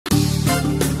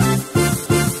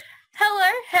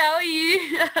How are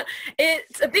you?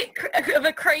 It's a bit of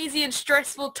a crazy and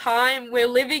stressful time we're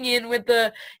living in with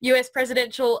the US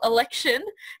presidential election.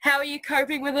 How are you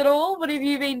coping with it all? What have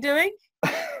you been doing?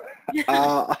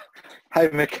 uh, hey,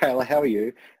 Michaela, how are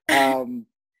you? Um,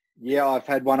 yeah, I've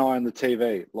had one eye on the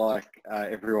TV like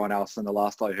everyone else, and the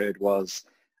last I heard was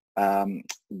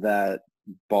that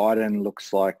Biden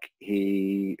looks like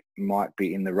he might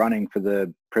be in the running for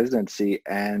the presidency,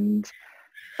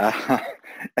 uh,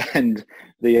 and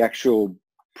the actual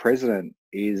president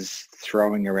is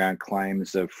throwing around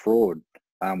claims of fraud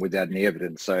without any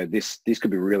evidence. So this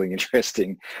could be really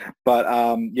interesting. But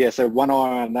yeah, so one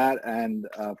eye on that, and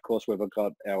of course we've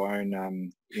got our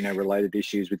own related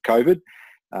issues with COVID.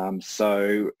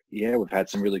 So yeah, we've had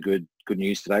some really good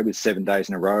news today with 7 days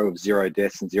in a row of 0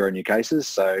 deaths and 0 new cases.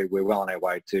 So we're well on our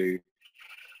way to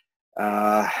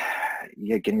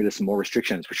getting rid of some more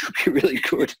restrictions, which would be really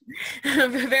good.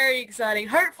 Very exciting.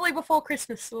 Hopefully before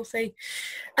Christmas, we'll see.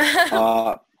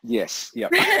 Yes,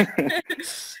 yep.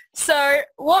 So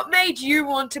what made you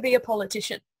want to be a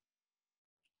politician?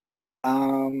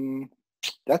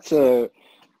 That's a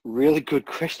really good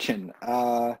question.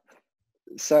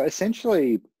 So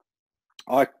essentially,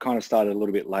 I kind of started a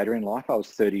little bit later in life. I was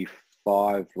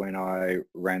 35 when I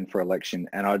ran for election,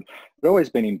 and I'd always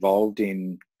been involved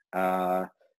in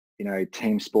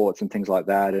team sports and things like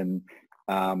that. And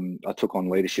I took on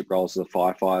leadership roles as a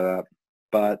firefighter.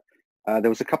 But there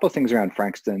was a couple of things around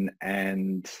Frankston,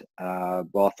 and I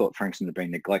thought Frankston had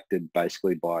been neglected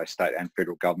basically by state and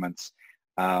federal governments.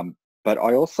 But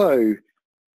I also,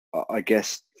 I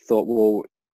guess, thought, well,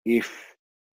 if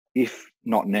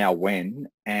not now, when?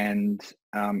 And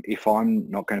if I'm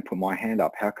not going to put my hand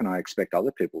up, how can I expect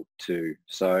other people to?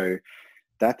 So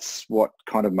that's what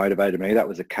kind of motivated me. That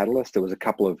was a catalyst. There was a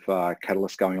couple of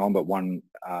catalysts going on, but one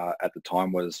at the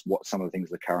time was what some of the things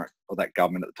the current or that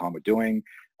government at the time were doing.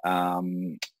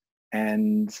 And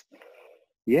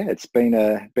yeah, it's been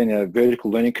a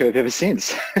vertical learning curve ever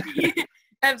since.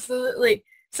 Absolutely.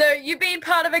 So you've been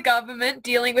part of a government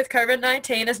dealing with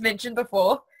COVID-19, as mentioned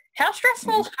before. How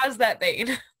stressful has that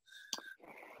been?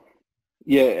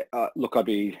 Yeah, look, I'd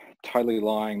be totally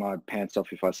lying my pants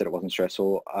off if I said it wasn't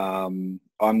stressful.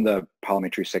 I'm the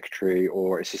parliamentary secretary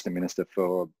or assistant minister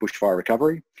for bushfire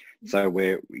recovery. So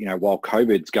while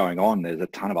COVID's going on, there's a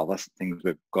ton of other things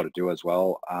we've got to do as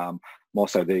well. I'm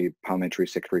also the parliamentary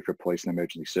secretary for police and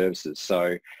emergency services.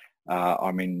 So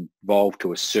I'm involved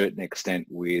to a certain extent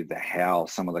with how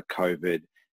some of the COVID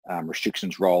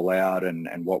restrictions roll out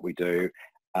and what we do.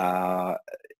 And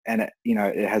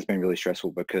it has been really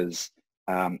stressful because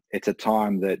it's a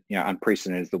time that,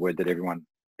 unprecedented is the word that everyone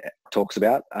talks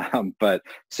about. But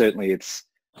certainly it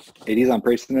is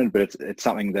unprecedented, but it's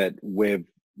something that we've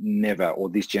never, or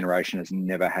this generation has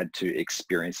never had to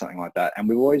experience something like that. And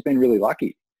we've always been really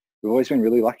lucky.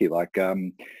 Like,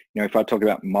 if I talk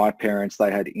about my parents,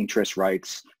 they had interest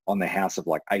rates on their house of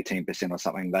like 18% or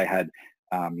something. They had,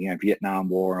 Vietnam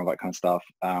War and all that kind of stuff.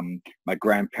 My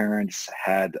grandparents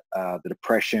had the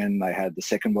Depression. They had the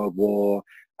Second World War.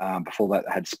 Before that,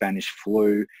 they had Spanish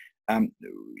flu.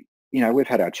 We've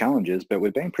had our challenges, but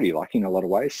we've been pretty lucky in a lot of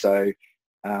ways. So,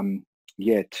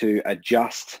 to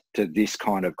adjust to this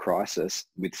kind of crisis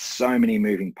with so many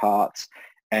moving parts,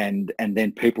 and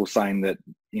then people saying that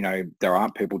there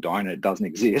aren't people dying and it doesn't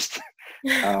exist.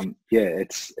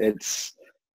 It's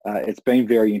been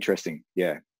very interesting.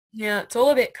 Yeah. Yeah, it's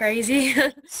all a bit crazy.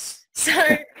 So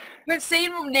we've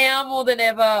seen now more than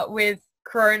ever with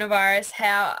coronavirus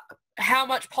how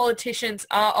much politicians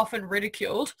are often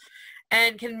ridiculed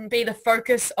and can be the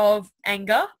focus of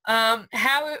anger.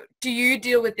 How do you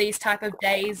deal with these type of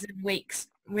days and weeks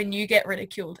when you get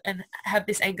ridiculed and have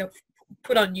this anger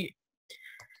put on you?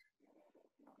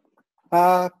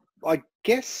 I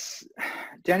guess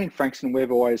down in Frankston,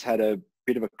 we've always had a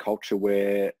bit of a culture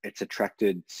where it's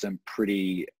attracted some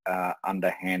pretty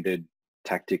underhanded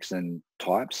tactics and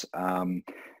types.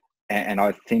 And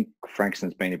I think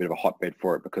Frankston's been a bit of a hotbed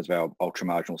for it because of our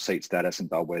ultra-marginal seat status and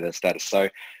bellwether status. So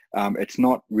it's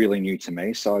not really new to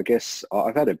me. So I guess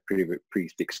I've had a pretty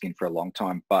thick skin for a long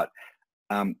time. But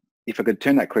if I could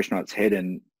turn that question on its head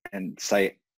and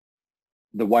say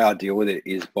the way I deal with it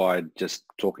is by just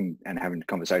talking and having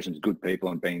conversations with good people,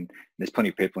 and there's plenty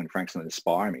of people in Frankston that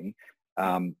inspire me.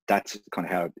 That's kind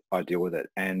of how I deal with it.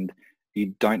 And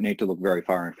you don't need to look very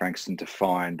far in Frankston to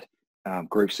find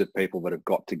groups of people that have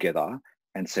got together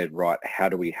and said, right, how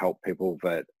do we help people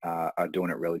that are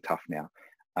doing it really tough now?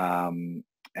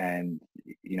 And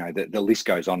the list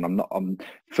goes on. I'm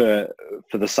for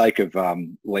the sake of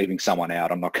leaving someone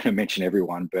out, I'm not going to mention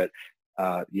everyone, but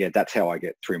that's how I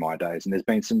get through my days. And there's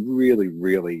been some really,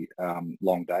 really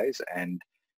long days, and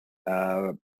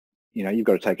you've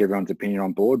got to take everyone's opinion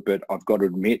on board, but I've got to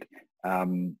admit,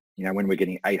 when we're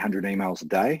getting 800 emails a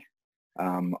day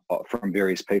from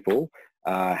various people,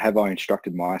 have I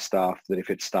instructed my staff that if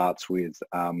it starts with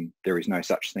there is no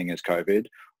such thing as COVID,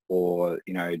 or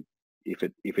if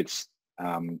it's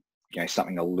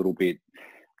something a little bit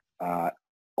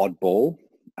oddball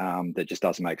that just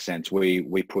doesn't make sense,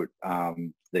 we put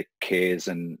the cares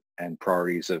and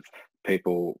priorities of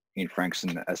people in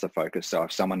Frankston as the focus. So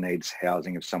if someone needs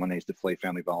housing, if someone needs to flee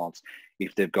family violence,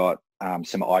 if they've got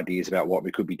some ideas about what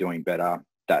we could be doing better,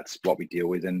 that's what we deal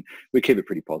with, and we keep it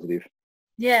pretty positive.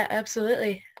 Yeah,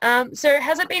 absolutely. So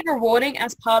has it been rewarding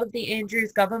as part of the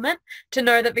Andrews government to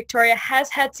know that Victoria has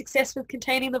had success with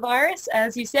containing the virus?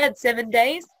 As you said, 7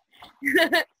 days.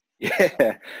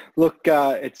 Yeah, look,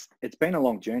 it's been a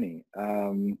long journey.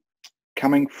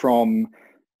 Coming from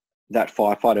that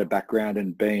firefighter background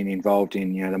and being involved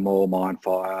in the Moore Mine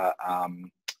Fire,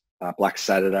 Black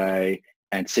Saturday,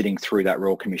 and sitting through that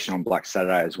Royal Commission on Black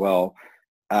Saturday as well,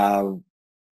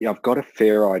 I've got a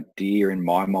fair idea in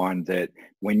my mind that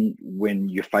when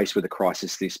you're faced with a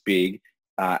crisis this big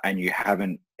and you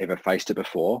haven't ever faced it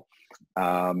before,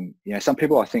 some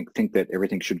people I think that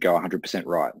everything should go 100%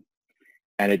 right,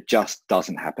 and it just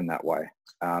doesn't happen that way.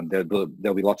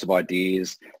 There'll be lots of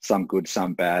ideas, some good,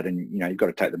 some bad, and you've got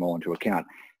to take them all into account.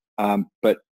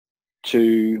 But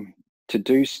to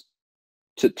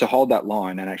hold that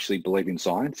line and actually believe in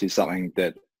science is something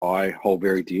that I hold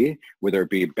very dear, whether it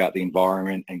be about the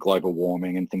environment and global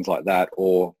warming and things like that,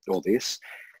 or this.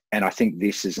 And I think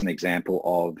this is an example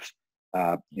of,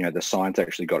 the science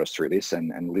actually got us through this,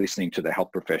 and listening to the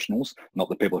health professionals, not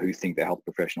the people who think they're health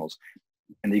professionals.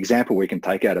 And the example we can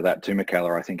take out of that too,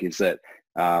 Michaela, I think, is that,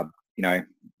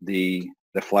 the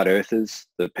flat earthers,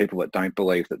 the people that don't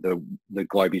believe that the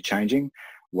globe is changing,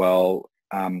 well,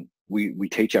 we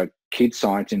teach our kids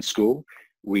science in school.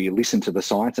 We listen to the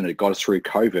science, and it got us through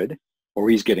COVID, or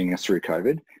is getting us through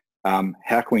COVID.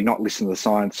 How can we not listen to the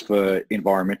science for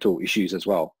environmental issues as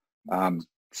well?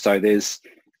 So there's,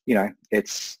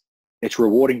 it's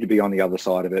rewarding to be on the other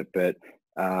side of it, but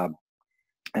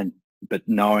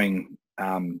knowing,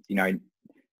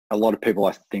 a lot of people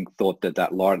I think thought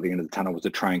that light at the end of the tunnel was a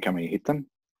train coming to hit them,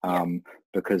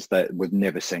 because we've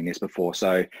never seen this before.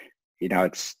 So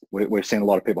we've seen a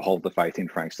lot of people hold the faith in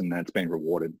Frankston, and it's been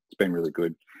rewarded. It's been really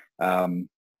good.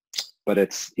 But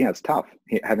it's tough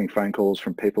having phone calls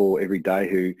from people every day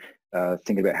who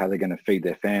think about how they're going to feed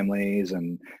their families,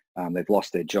 and they've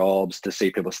lost their jobs, to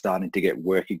see people starting to get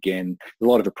work again. A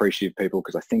lot of appreciative people,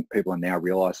 because I think people are now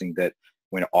realising that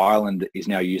when Ireland is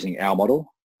now using our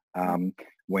model,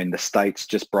 when the states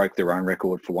just broke their own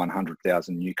record for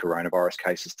 100,000 new coronavirus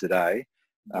cases today,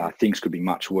 things could be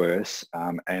much worse.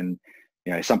 And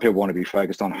some people want to be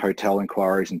focused on hotel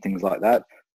inquiries and things like that.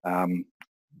 And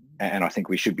I think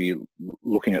we should be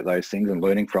looking at those things and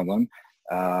learning from them.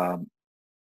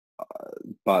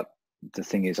 But the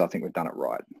thing is, I think we've done it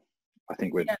right. I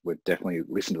think we've definitely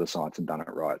listened to the science and done it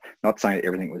right. Not saying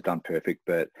everything was done perfect,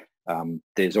 but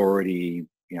there's already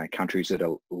countries that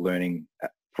are learning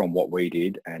from what we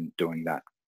did and doing that.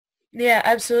 Yeah,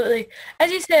 absolutely.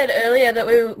 As you said earlier,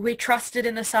 that we trusted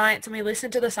in the science and we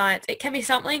listened to the science. It can be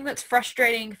something that's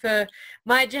frustrating for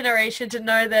my generation to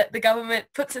know that the government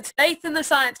puts its faith in the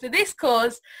science for this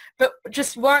cause, but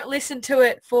just won't listen to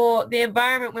it for the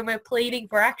environment when we're pleading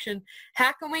for action.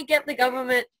 How can we get the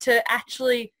government to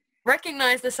actually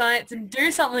recognize the science and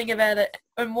do something about it?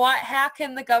 And how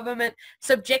can the government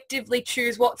subjectively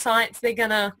choose what science they're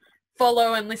going to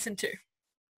follow and listen to?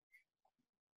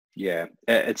 Yeah,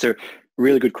 it's a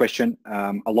really good question.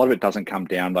 A lot of it doesn't come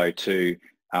down, though, to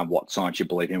what science you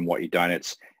believe in, what you don't.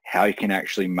 It's how you can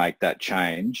actually make that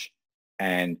change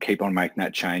and keep on making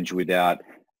that change without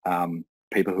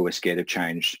people who are scared of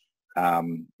change,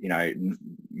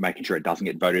 making sure it doesn't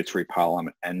get voted through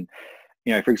Parliament. And,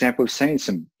 for example, we've seen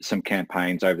some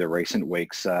campaigns over the recent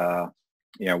weeks.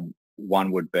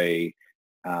 One would be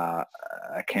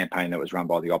a campaign that was run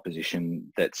by the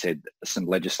opposition that said some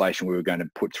legislation we were going to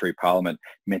put through Parliament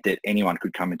meant that anyone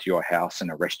could come into your house and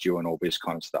arrest you and all this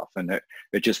kind of stuff, and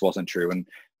it just wasn't true. And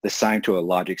the same, to a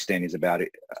large extent, is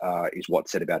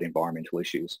what's said about environmental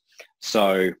issues.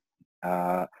 So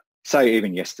say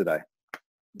even yesterday,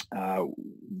 the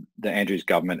Andrews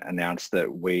government announced that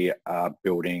we are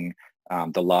building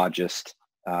the largest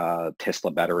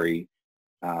Tesla battery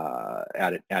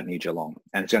out near Geelong,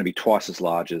 and it's going to be twice as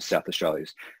large as South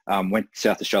Australia's. When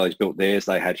South Australia's built theirs,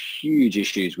 they had huge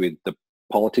issues with the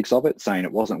politics of it, saying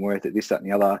it wasn't worth it, this, that,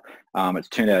 and the other. It's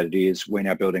turned out it is. We're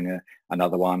now building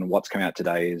another one. What's come out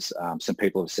today is some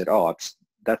people have said,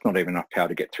 that's not even enough power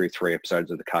to get through 3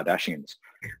 episodes of the Kardashians.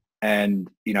 And,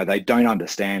 you know, they don't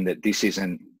understand that this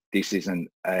isn't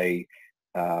a,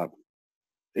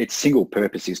 its single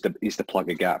purpose is to plug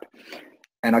a gap.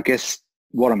 And I guess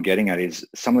what I'm getting at is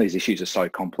some of these issues are so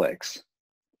complex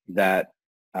that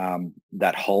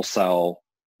that wholesale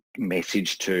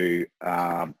message to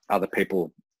other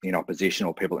people in opposition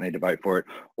or people that need to vote for it,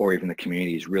 or even the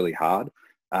community, is really hard.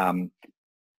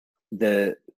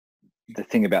 The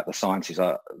thing about the science is,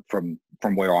 from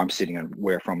where I'm sitting and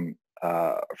where from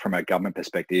a government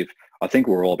perspective, I think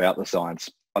we're all about the science.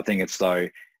 I think it's though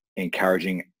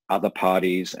encouraging other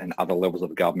parties and other levels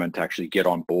of government to actually get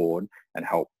on board and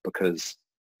help, because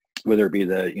whether it be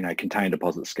the, you know, contained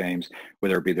deposit schemes,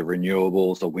 whether it be the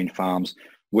renewables or wind farms,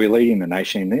 we're leading the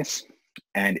nation in this,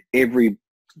 and every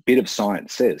bit of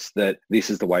science says that this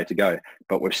is the way to go,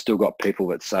 but we've still got people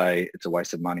that say it's a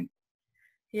waste of money.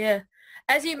 Yeah.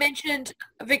 As you mentioned,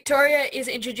 Victoria is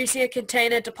introducing a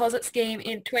container deposit scheme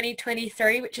in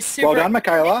 2023, which is super... Well done,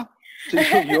 Michaela,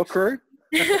 to your crew.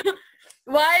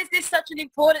 Why is this such an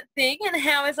important thing, and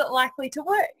how is it likely to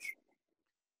work?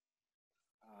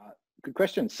 Good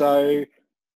question. So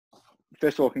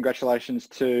first of all, congratulations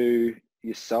to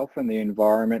yourself and the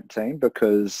environment team,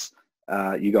 because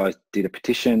you guys did a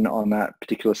petition on that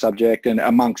particular subject, and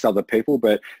amongst other people,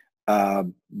 but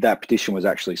that petition was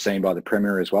actually seen by the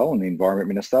Premier as well and the Environment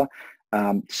Minister.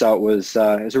 So it was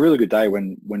a really good day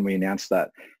when we announced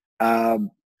that.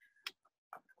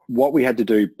 What we had to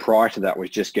do prior to that was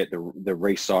just get the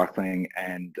recycling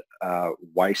and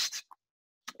waste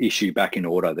issue back in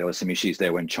order. There were some issues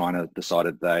there when China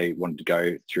decided they wanted to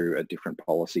go through a different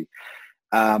policy.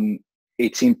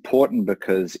 It's important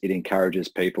because it encourages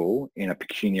people in a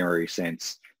pecuniary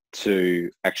sense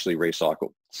to actually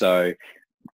recycle. So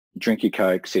drink your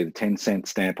Coke, see the 10-cent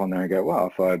stamp on there and go, wow,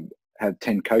 if I have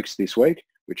 10 Cokes this week,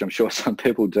 which I'm sure some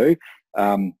people do,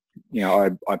 you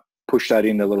know, I push that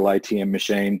in the little ATM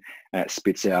machine and it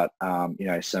spits out, you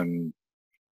know, some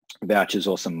vouchers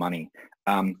or some money.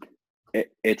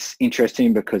 It's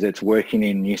interesting because it's working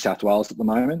in New South Wales at the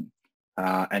moment,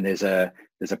 and there's a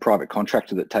private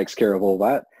contractor that takes care of all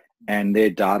that, and their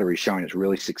data is showing it's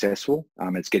really successful.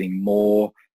 It's getting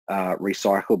more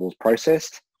recyclables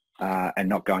processed and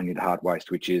not going into hard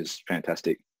waste, which is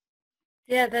fantastic.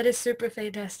 Yeah, that is super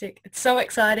fantastic. It's so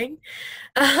exciting.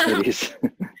 It is.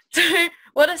 So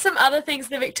what are some other things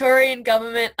the Victorian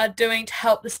government are doing to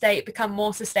help the state become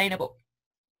more sustainable?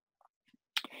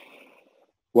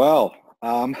 Well,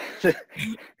 how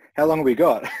long have we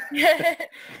got?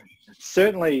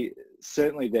 Certainly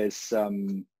there's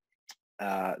some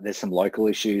local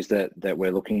issues that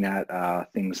we're looking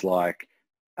at, things like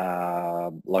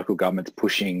local governments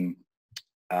pushing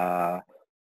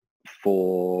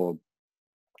for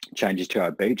changes to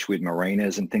our beach with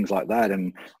marinas and things like that.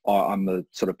 And I'm the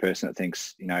sort of person that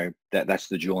thinks, you know, that's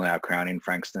the jewel in our crown in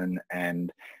Frankston,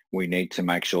 and we need to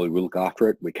make sure we look after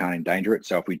it. We can't endanger it.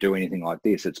 So if we do anything like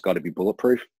this, it's got to be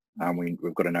bulletproof.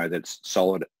 We've got to know that it's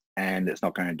solid and it's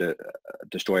not going to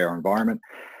destroy our environment.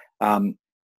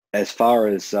 As far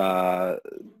as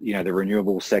you know, the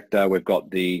renewable sector, we've got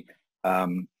the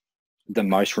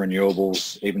most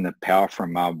renewables. Even the power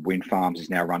from wind farms is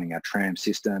now running our tram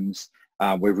systems.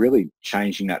 We're really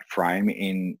changing that frame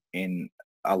in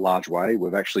a large way.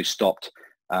 We've actually stopped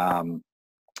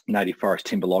native forest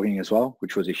timber logging as well,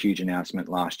 which was a huge announcement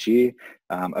last year.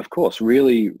 Of course,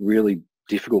 really, really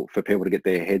difficult for people to get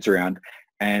their heads around,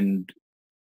 and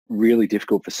really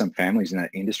difficult for some families in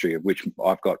that industry, of which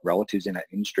I've got relatives in that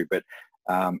industry. But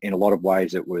in a lot of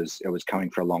ways, it was coming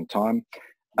for a long time.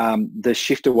 The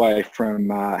shift away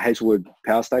from Hazelwood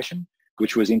Power Station,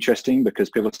 which was interesting because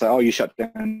people say, oh, you shut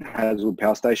down Hazelwood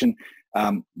Power Station.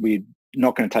 We're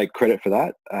not going to take credit for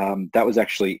that. That was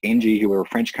actually Engie, who were a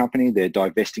French company. They're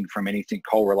divesting from anything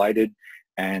coal related.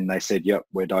 And they said, yep,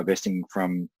 we're divesting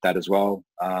from that as well.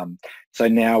 So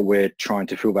now we're trying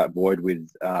to fill that void with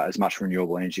as much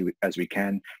renewable energy as we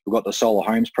can. We've got the solar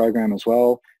homes program as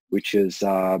well, which has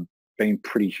been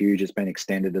pretty huge. It's been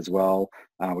extended as well.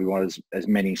 We want as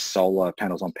many solar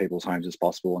panels on people's homes as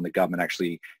possible, and the government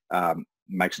actually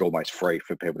makes it almost free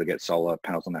for people to get solar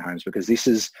panels on their homes, because this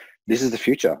is the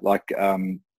future. Like,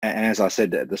 and as I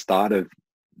said at the start of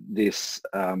this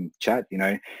chat, you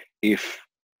know, if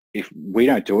we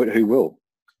don't do it, who will?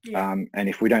 Yeah. And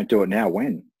if we don't do it now,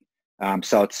 when?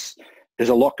 So there's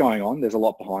a lot going on. There's a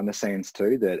lot behind the scenes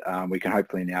too that we can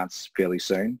hopefully announce fairly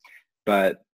soon.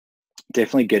 But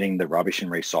definitely getting the rubbish and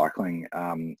recycling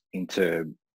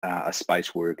into a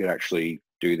space where we could actually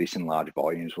do this in large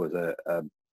volumes was a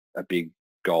big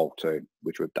goal too,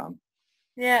 which we've done.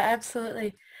 Yeah,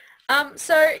 absolutely.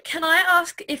 So can I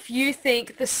ask if you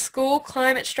think the school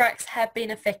climate strikes have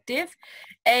been effective,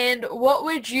 and what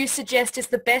would you suggest is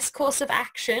the best course of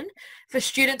action for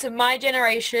students of my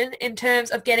generation in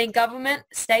terms of getting government,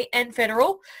 state and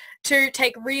federal to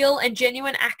take real and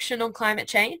genuine action on climate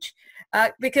change?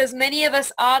 Because many of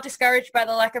us are discouraged by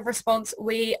the lack of response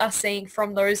we are seeing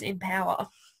from those in power.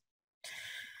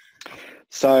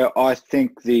 So I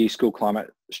think the school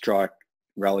climate strike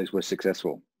rallies were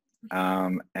successful,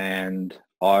 and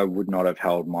I would not have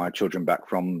held my children back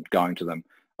from going to them.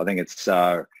 I think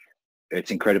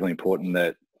it's incredibly important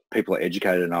that people are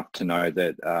educated enough to know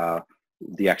that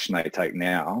the action they take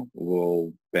now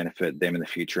will benefit them in the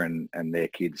future and their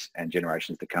kids and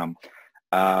generations to come.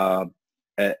 Uh,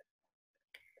 eh,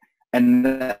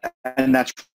 and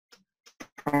that's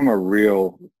from a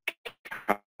real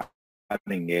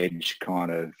cutting edge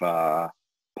kind of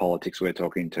politics we're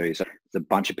talking to. So there's a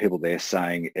bunch of people there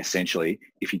saying essentially,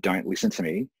 if you don't listen to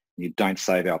me, you don't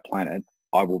save our planet,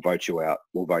 I will vote you out.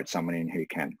 We'll vote someone in who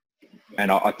can. And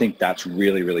I think that's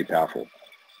really, really powerful.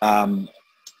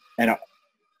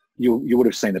 You would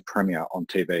have seen the Premier on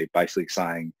TV basically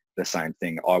saying the same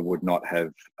thing. I would not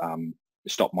have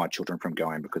stopped my children from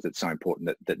going because it's so important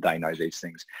that they know these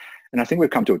things. And I think we've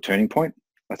come to a turning point.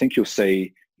 I think you'll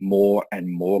see more and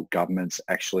more governments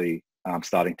actually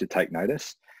starting to take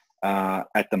notice.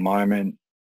 At the moment,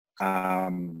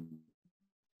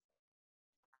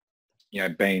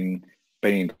 being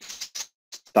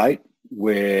state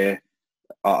where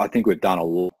I think we've done a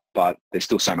lot, but there's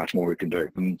still so much more we can do.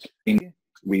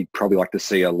 We'd probably like to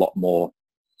see a lot more,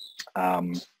 a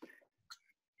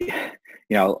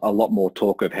lot more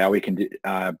talk of how we can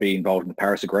be involved in the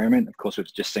Paris Agreement. Of course,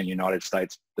 we've just seen United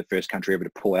States, the first country ever to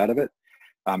pull out of it.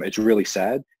 It's really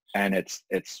sad, and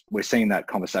we're seeing that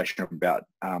conversation about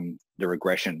the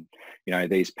regression.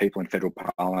 These people in federal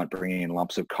parliament bringing in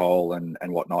lumps of coal and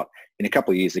whatnot. In a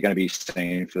couple of years, they're going to be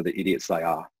seen for the idiots they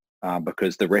are,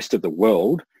 because the rest of the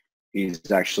world is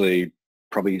actually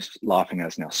probably laughing at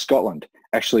us now. Scotland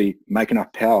actually make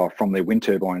enough power from their wind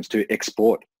turbines to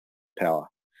export power.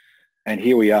 And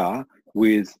here we are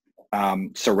with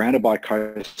surrounded by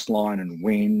coastline and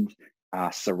wind,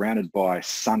 surrounded by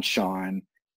sunshine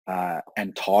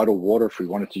and tidal water if we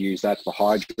wanted to use that for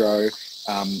hydro.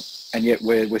 And yet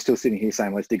we're still sitting here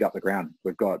saying, let's dig up the ground.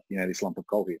 We've got, this lump of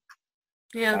coal here.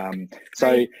 Yeah.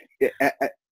 So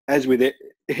as with it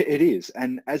is.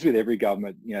 And as with every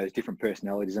government, there's different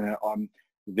personalities, and I'm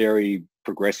very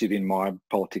progressive in my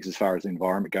politics as far as the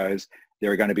environment goes.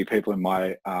 There are going to be people in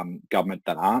my government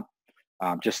that aren't.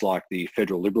 Just like the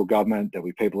federal Liberal government, there'll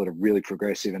be people that are really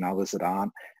progressive and others that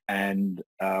aren't. And,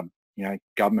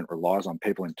 government relies on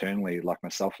people internally like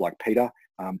myself, like Peter,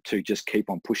 to just keep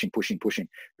on pushing,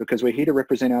 because we're here to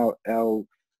represent our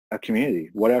community.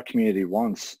 What our community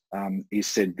wants is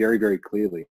said very, very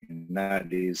clearly, and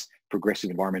that is progressive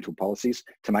environmental policies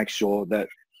to make sure that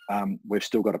we've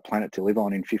still got a planet to live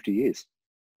on in 50 years.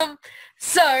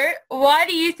 So why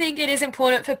do you think it is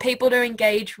important for people to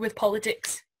engage with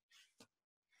politics?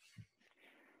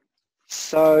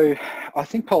 So I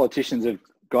think politicians have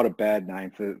got a bad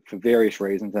name for various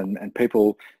reasons, and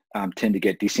people tend to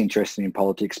get disinterested in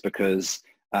politics because,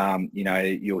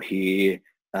 you'll hear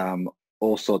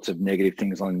all sorts of negative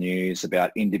things on the news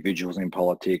about individuals in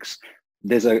politics.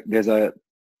 There's a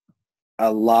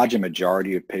larger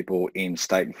majority of people in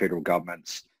state and federal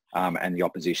governments and the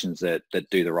oppositions that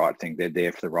do the right thing. They're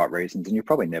there for the right reasons, and you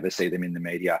probably never see them in the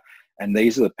media. And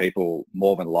these are the people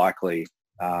more than likely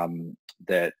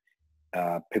that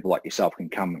people like yourself can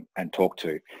come and talk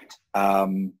to.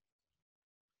 I've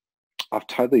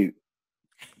totally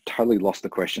lost the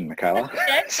question, Michaela.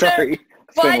 Okay, Sorry,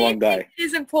 it's been a long day. Why do you think it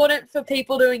is important for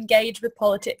people to engage with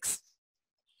politics?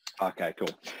 Okay, cool.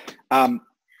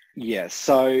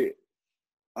 So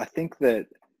I think that,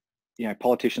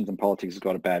 politicians and politics has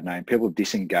got a bad name. People have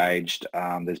disengaged.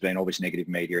 There's been all this negative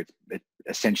media. It's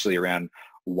essentially around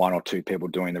one or two people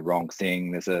doing the wrong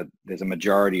thing. There's a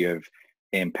majority of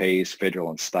MPs, federal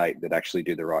and state, that actually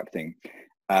do the right thing.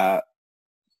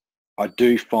 I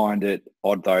do find it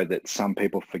odd, though, that some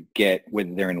people forget,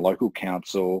 whether they're in local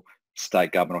council,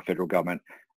 state government or federal government,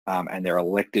 and they're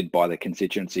elected by their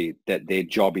constituency, that their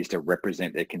job is to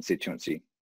represent their constituency.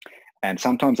 And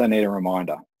sometimes they need a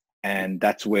reminder. And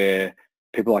that's where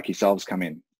people like yourselves come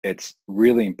in. It's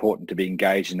really important to be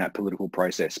engaged in that political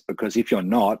process, because if you're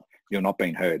not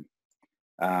being heard.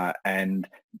 And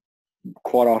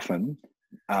quite often,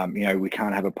 we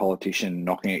can't have a politician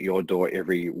knocking at your door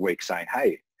every week saying,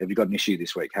 hey, have you got an issue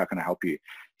this week? How can I help you?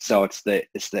 So it's the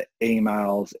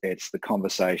emails, it's the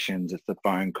conversations, it's the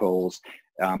phone calls,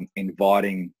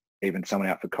 inviting even someone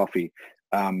out for coffee.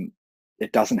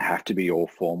 it doesn't have to be all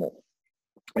formal.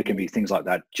 It can be things like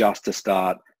that just to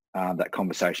start that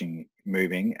conversation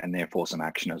moving, and therefore some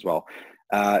action as well.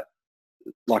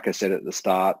 Like I said at the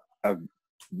start of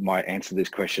my answer to this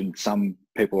question, some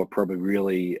people are probably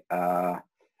really, I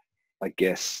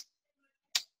guess,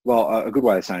 well, a good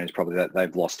way of saying it is probably that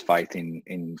they've lost faith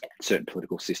in certain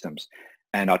political systems.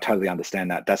 And I totally understand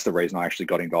that. That's the reason I actually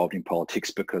got involved in politics,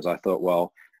 because I thought,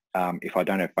 well, if I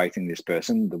don't have faith in this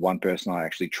person, the one person I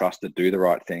actually trust to do the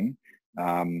right thing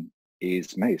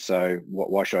is me. So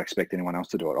why should I expect anyone else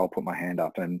to do it? I'll put my hand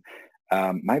up. And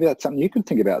maybe that's something you could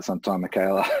think about sometime,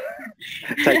 Michaela,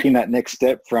 taking that next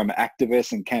step from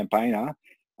activist and campaigner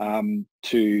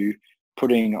to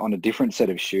putting on a different set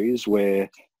of shoes where,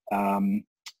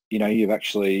 you've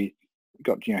actually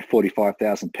got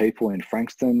 45,000 people in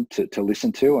Frankston to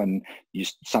listen to, and you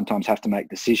sometimes have to make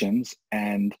decisions,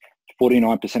 and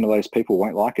 49% of those people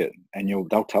won't like it, and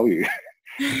they'll tell you.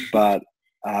 But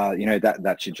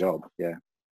that's your job.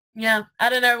 Yeah, I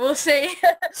don't know, we'll see.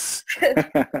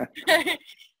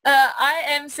 I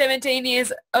am 17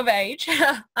 years of age.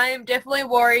 I am definitely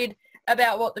worried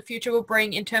about what the future will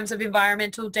bring in terms of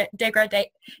environmental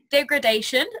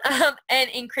degradation and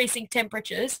increasing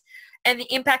temperatures, and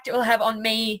the impact it will have on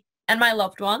me and my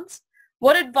loved ones.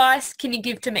 What advice can you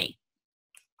give to me?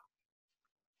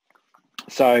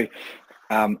 So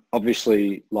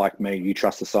obviously, like me, you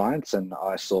trust the science, and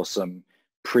I saw some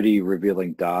pretty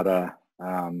revealing data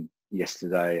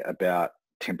yesterday about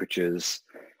temperatures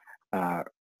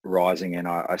rising, and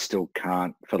I still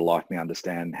can't for the life of me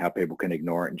understand how people can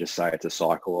ignore it and just say it's a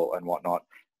cycle and whatnot.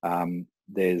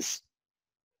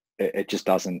 It just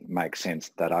doesn't make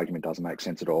sense. That argument doesn't make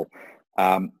sense at all.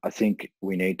 I think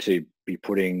we need to be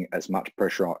putting as much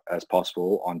pressure as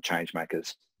possible on change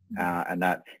makers, and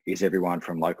that is everyone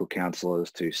from local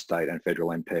councillors to state and federal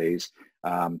MPs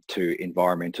to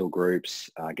environmental groups,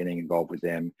 getting involved with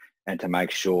them, and to make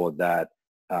sure that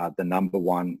the number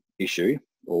one issue,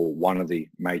 or one of the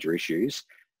major issues,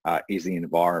 is the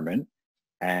environment,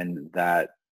 and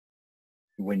that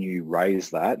when you raise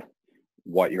that,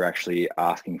 what you're actually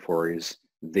asking for is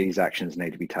these actions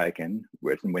need to be taken.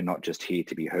 We're not just here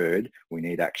to be heard, we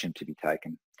need action to be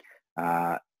taken.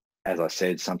 As I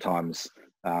said, sometimes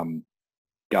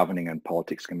governing and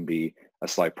politics can be a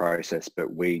slow process,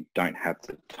 but we don't have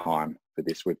the time for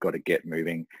this. We've got to get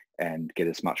moving and get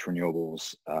as much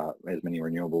renewables, as many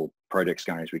renewable projects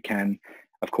going as we can.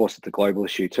 Of course, it's a global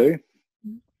issue too.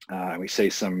 We see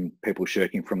some people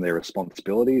shirking from their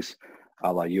responsibilities,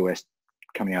 like US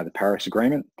coming out of the Paris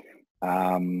Agreement,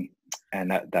 and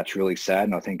that's really sad.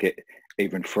 And I think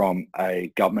even from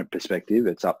a government perspective,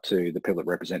 it's up to the people that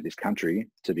represent this country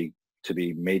to be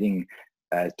meeting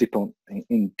as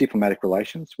in diplomatic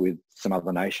relations with some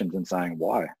other nations and saying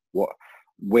why.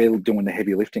 We're doing the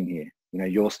heavy lifting here.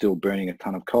 You're still burning a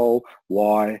ton of coal.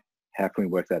 Why? How can we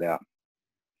work that out?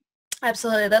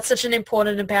 Absolutely. That's such an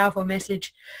important and powerful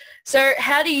message. So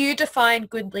how do you define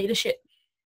good leadership?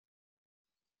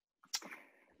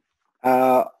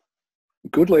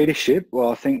 Good leadership,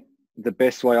 well, I think the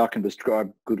best way I can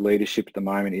describe good leadership at the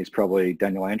moment is probably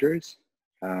Daniel Andrews.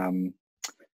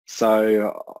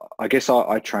 So I guess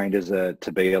I trained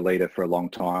to be a leader for a long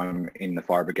time in the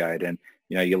fire brigade, and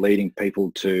you're leading people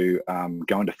to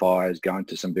go into fires, go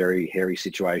into some very hairy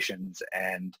situations,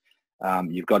 and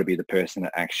you've got to be the person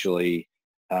that actually,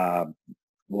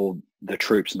 the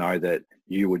troops know that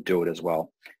you would do it as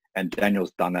well. And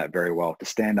Daniel's done that very well. To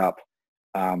stand up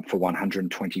for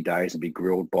 120 days and be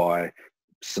grilled by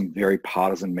some very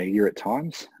partisan media at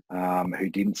times, who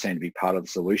didn't seem to be part of the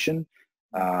solution,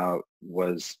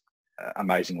 was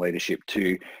amazing leadership.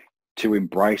 To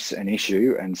embrace an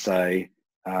issue and say,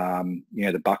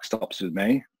 the buck stops with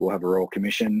me, we'll have a royal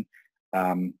commission,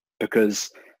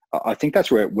 because I think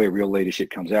that's where real leadership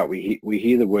comes out. We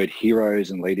hear the word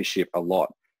heroes and leadership a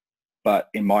lot, but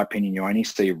in my opinion, you only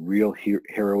see real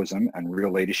heroism and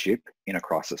real leadership in a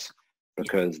crisis,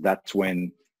 because that's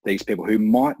when these people who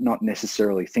might not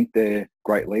necessarily think they're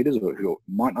great leaders, or who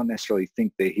might not necessarily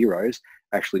think they're heroes,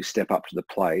 actually step up to the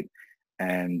plate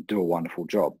and do a wonderful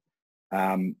job.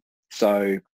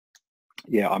 So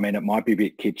yeah, I mean, it might be a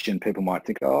bit kitsch, and people might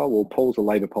think, oh, well, Paul's a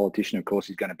Labor politician, of course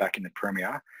he's going to back in the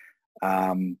Premier.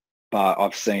 But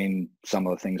I've seen some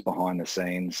of the things behind the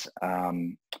scenes,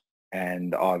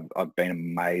 and I've been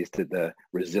amazed at the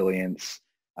resilience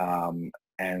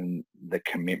and the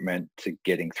commitment to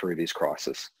getting through this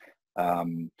crisis.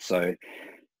 So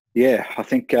yeah, I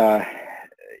think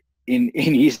in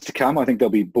years to come, I think there'll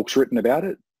be books written about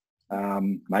it.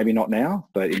 Maybe not now,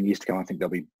 but in years to come, I think there'll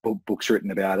be books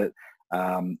written about it,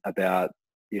 about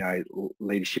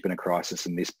leadership in a crisis,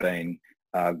 and this being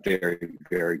a very,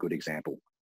 very good example.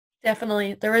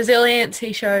 Definitely. The resilience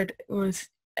he showed was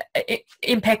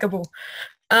impeccable.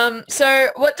 So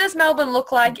what does Melbourne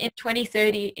look like in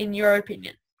 2030 in your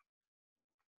opinion?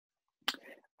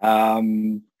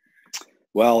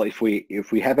 Well, if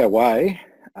we have our way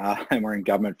and we're in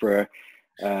government for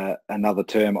another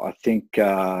term, I think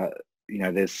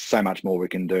there's so much more we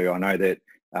can do. I know that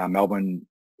Melbourne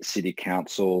City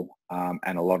Council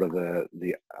and a lot of the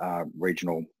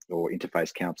regional or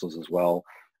interface councils as well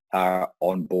are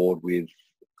on board with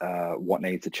what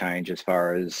needs to change as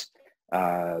far as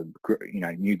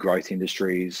new growth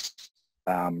industries,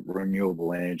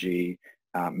 renewable energy,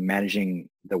 managing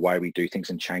the way we do things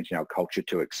and changing our culture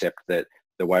to accept that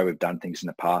the way we've done things in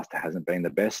the past hasn't been the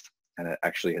best, and it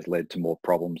actually has led to more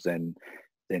problems than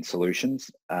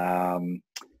solutions. But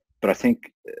I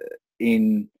think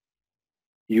you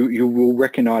will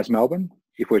recognise Melbourne.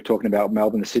 If we're talking about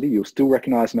Melbourne, the city, you'll still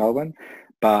recognise Melbourne,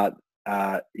 but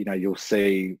you'll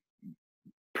see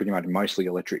pretty much mostly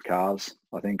electric cars,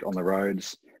 I think, on the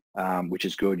roads, which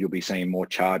is good. You'll be seeing more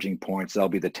charging points. They'll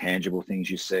be the tangible things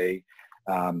you see.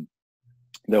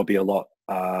 There'll be a lot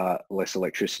less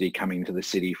electricity coming into the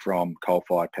city from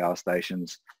coal-fired power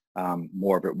stations.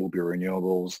 More of it will be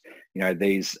renewables.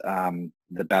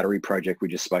 The battery project we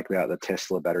just spoke about, the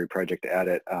Tesla battery project out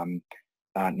at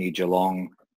near Geelong,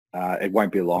 it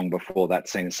won't be long before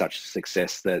that's seen as such a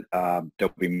success that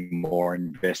there'll be more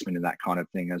investment in that kind of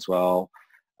thing as well.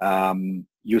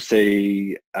 You'll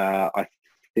see, I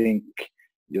think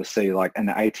you'll see like an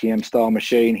ATM style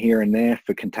machine here and there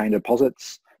for contained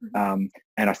deposits. And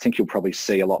I think you'll probably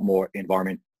see a lot more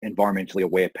environmentally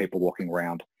aware people walking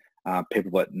around,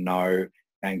 people that know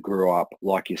and grew up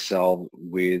like yourself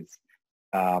with,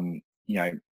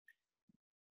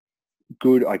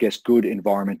 good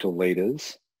environmental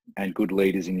leaders and good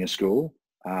leaders in your school,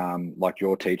 like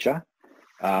your teacher,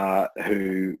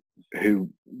 who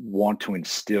want to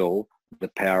instill the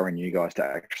power in you guys to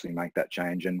actually make that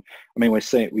change. And I mean,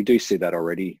 we do see that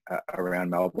already around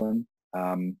Melbourne.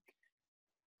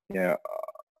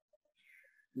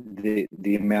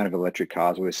 The amount of electric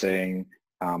cars we're seeing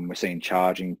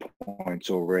charging points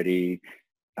already.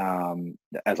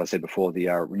 As I said before, the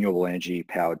renewable energy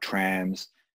powered trams,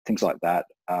 things like that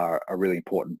are really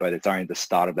important, but it's only the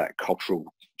start of that cultural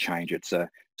change. It's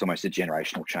almost a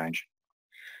generational change.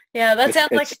 Yeah, that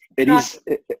sounds like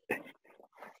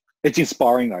it's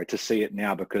inspiring though to see it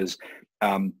now, because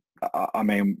I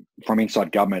mean, from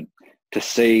inside government, to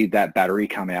see that battery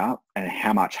come out and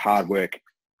how much hard work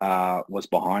was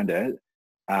behind it,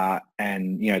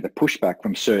 and the pushback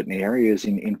from certain areas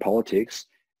in politics,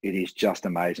 it is just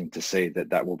amazing to see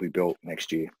that will be built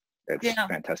next year. It's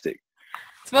fantastic.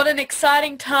 What an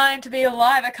exciting time to be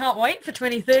alive. I can't wait for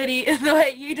 2030 the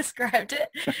way you described it.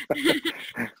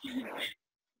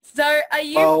 So are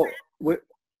you... Well,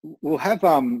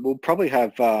 we'll probably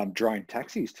have drone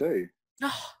taxis too.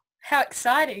 Oh, how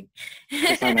exciting.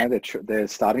 I know they're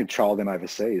starting to trial them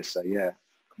overseas, so yeah.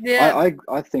 Yeah.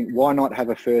 I think, why not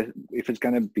have if it's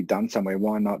going to be done somewhere,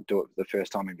 why not do it the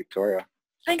first time in Victoria?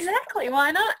 Exactly, why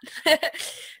not?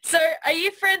 So are you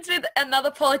friends with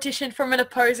another politician from an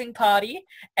opposing party?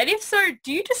 And if so,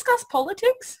 do you discuss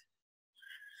politics?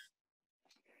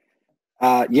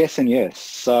 Yes and yes.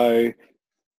 So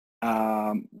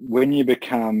when you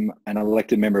become an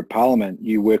elected member of parliament,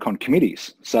 you work on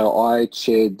committees. So I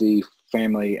chaired the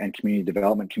Family and Community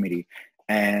Development Committee,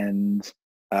 and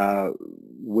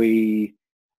we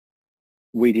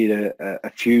did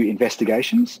a few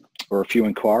investigations or a few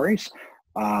inquiries,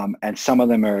 and some of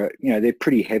them are, they're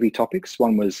pretty heavy topics.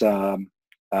 One was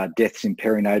deaths in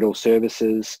perinatal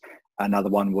services. Another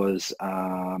one was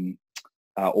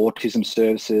autism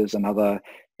services. Another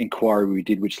inquiry we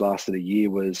did, which lasted a year,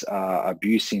 was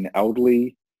abuse in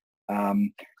elderly.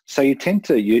 So you tend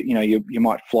to, you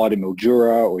might fly to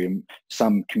Mildura, or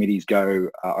some committees go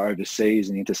overseas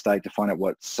and interstate to find out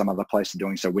what some other place are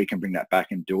doing, so we can bring that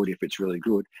back and do it if it's really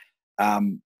good.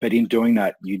 But in doing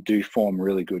that, you do form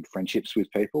really good friendships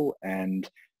with people. And,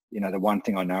 the one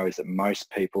thing I know is that most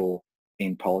people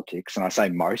in politics, and I say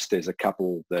most, there's a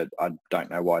couple that I don't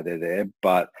know why they're there,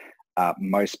 but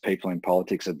most people in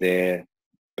politics are there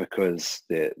because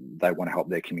they want to help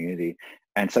their community.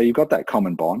 And so you've got that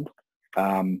common bond.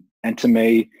 And to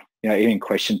me, even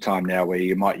question time now, where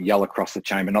you might yell across the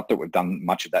chamber, not that we've done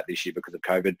much of that this year because of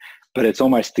COVID, but it's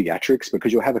almost theatrics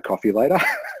because you'll have a coffee later.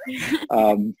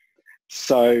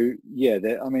 So yeah,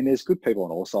 there's good people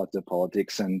on all sides of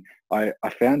politics, and I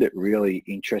found it really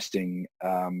interesting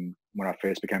when I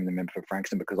first became the member for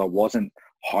Frankston, because I wasn't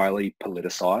highly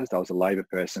politicised. I was a Labor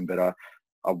person, but I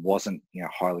wasn't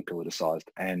highly politicised,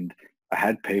 and I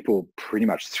had people pretty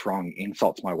much throwing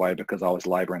insults my way because I was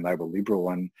Labor and they were Liberal.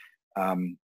 And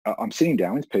I'm sitting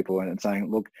down with people and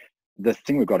saying, look, the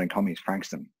thing we've got in common is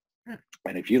Frankston.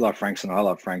 And if you love Frankston, I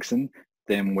love Frankston,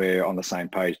 then we're on the same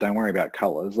page. Don't worry about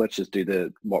colours. Let's just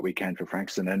do what we can for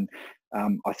Frankston. And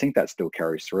I think that still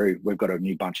carries through. We've got a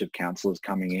new bunch of councillors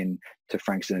coming in to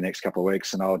Frankston in the next couple of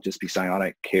weeks, and I'll just be saying, I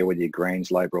don't care whether you're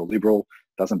Greens, Labor or Liberal,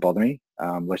 doesn't bother me.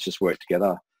 Let's just work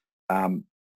together.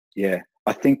 Yeah,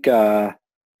 I think,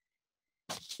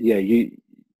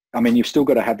 you've still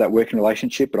got to have that working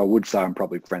relationship, but I would say I'm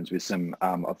probably friends with some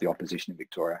of the opposition in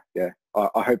Victoria. Yeah,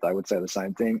 I hope they would say the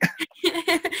same thing.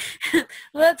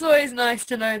 Well, that's always nice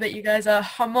to know that you guys are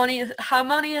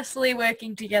harmoniously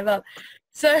working together.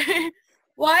 So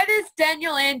why does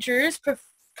Daniel Andrews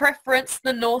preference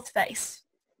the North Face?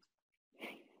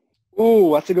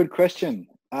 Oh, that's a good question.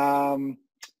 And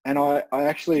I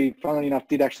actually, funnily enough,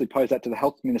 did actually pose that to the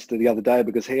health minister the other day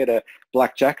because he had a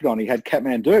black jacket on. He had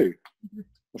Kathmandu.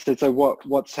 I said, so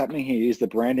what's happening here? Is the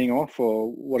branding off,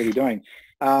 or what are we doing?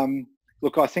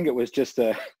 Look, I think it was just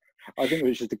a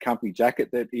company jacket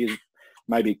that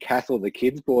maybe Kath or the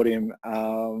kids bought him.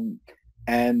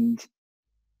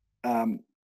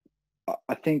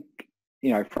 I think,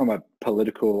 from a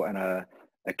political and a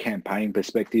campaign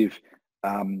perspective,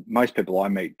 most people I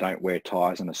meet don't wear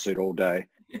ties and a suit all day.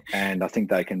 And I think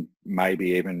they can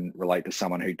maybe even relate to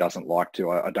someone who doesn't like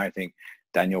to. I don't think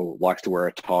Daniel likes to wear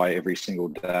a tie every single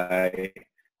day.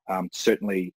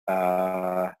 Certainly,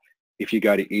 if you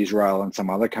go to Israel and some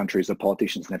other countries, the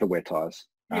politicians never wear ties,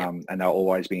 and they'll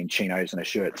always be in chinos and a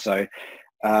shirt. So,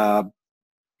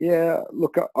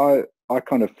 look, I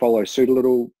kind of follow suit a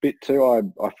little bit too.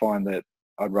 I find that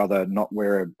I'd rather not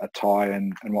wear a tie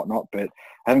and whatnot, but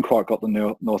I haven't quite got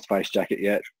the North Face jacket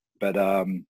yet. But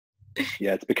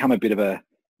it's become a bit of a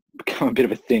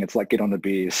thing. It's like get on the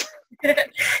beers.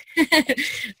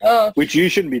 Oh. Which you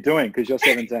shouldn't be doing because you're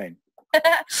 17.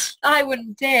 I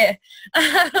wouldn't dare.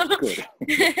 Good.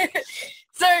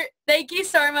 So thank you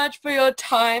so much for your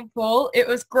time, Paul. It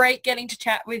was great getting to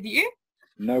chat with you.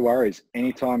 No worries.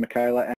 Anytime, Michaela.